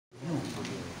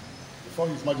before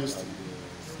His Majesty,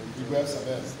 Igwe as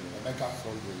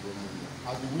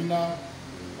the winner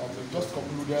of the just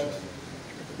concluded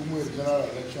Umueri general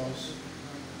elections,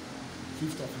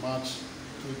 5th of March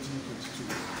 2022.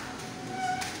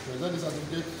 Present this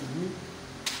certificate to you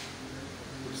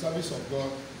for the service of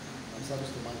God and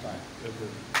service to mankind.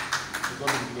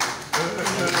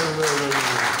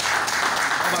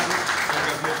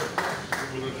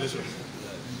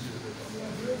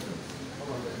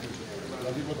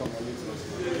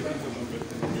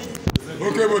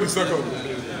 Okay, but the second.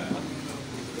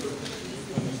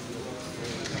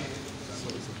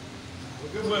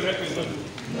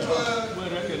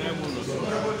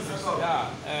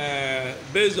 Yeah,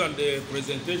 based on the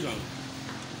presentation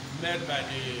made by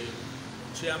the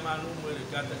chairman of the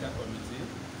committee,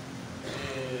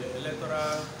 the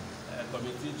electoral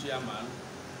committee chairman,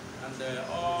 and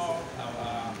all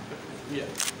our here,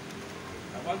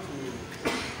 I want to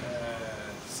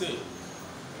say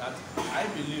that I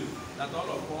believe that all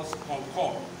of us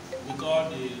concur with all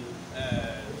the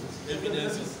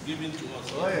evidences given to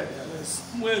us. Oh, yeah.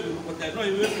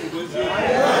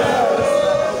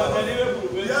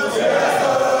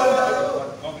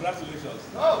 Congratulations.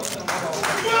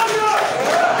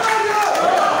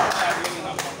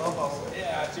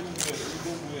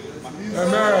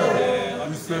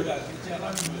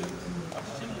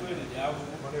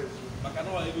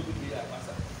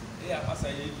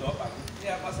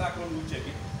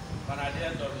 But at the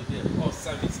end of the day, all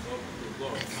service of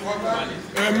God.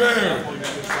 Amen. You will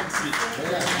succeed. You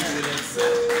will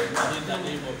excel in the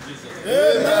name of Jesus.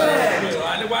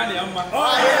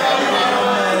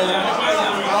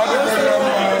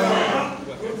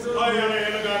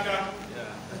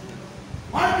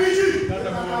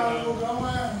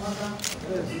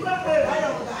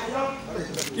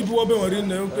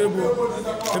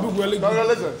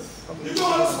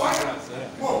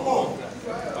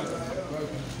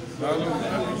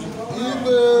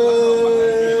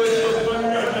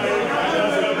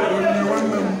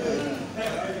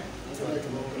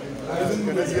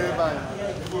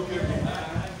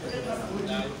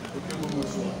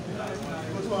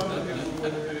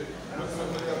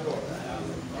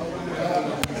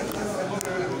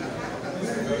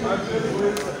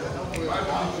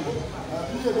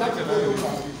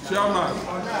 Chairman,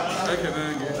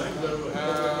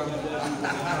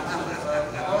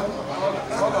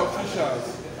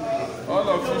 all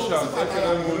officials,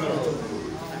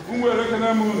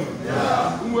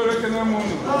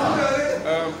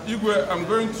 Igwe, I'm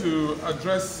going to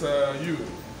address you.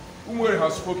 Umueri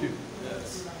has spoken.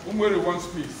 Yes. Umueri wants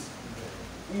peace.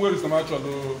 Umueri is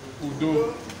Namacholo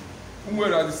Udo.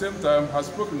 Umueri at the same time has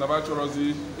spoken about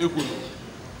Chorozi Ekuno.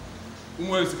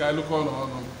 Umueri is Kailukon.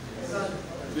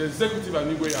 The executive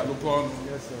and Igwe are Lukon.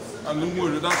 Yes, sir. And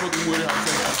Umueri, that's what Umueri has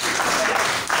said.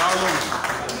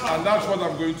 And that's what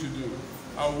I'm going to do.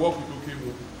 I'll work with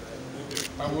Okebo.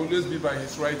 I will always be by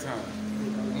his right hand,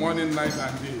 morning, night,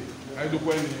 and day. I do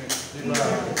go in here.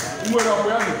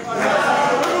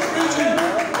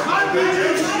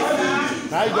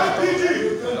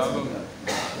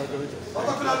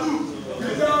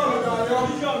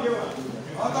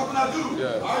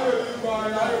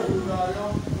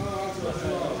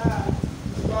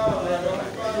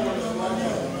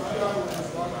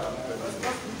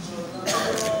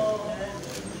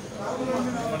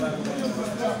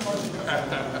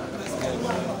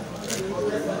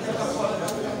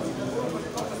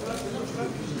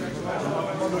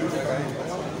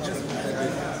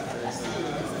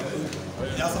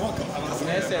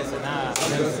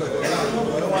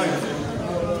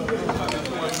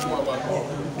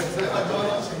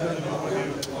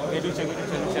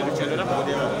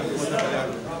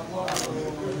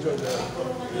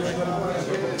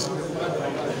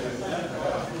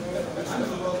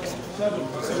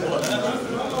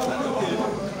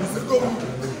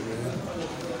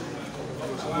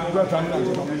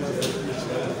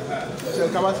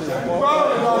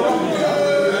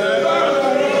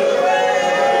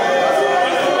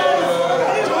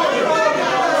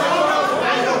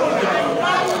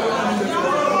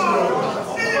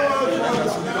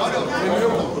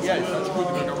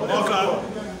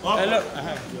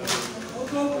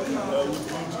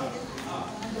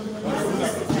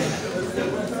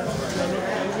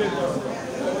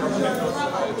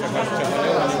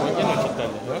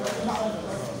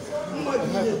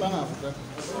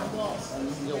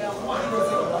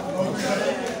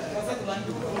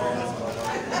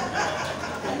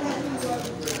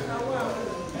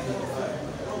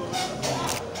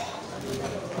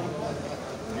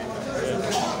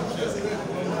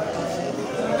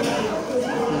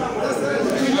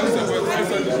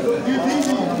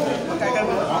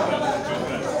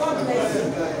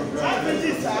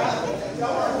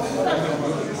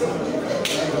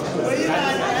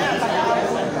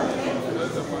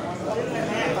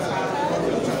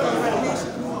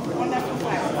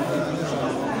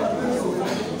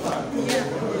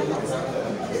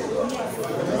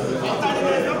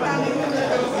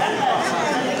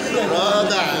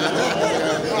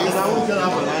 nwoke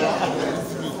na-apụta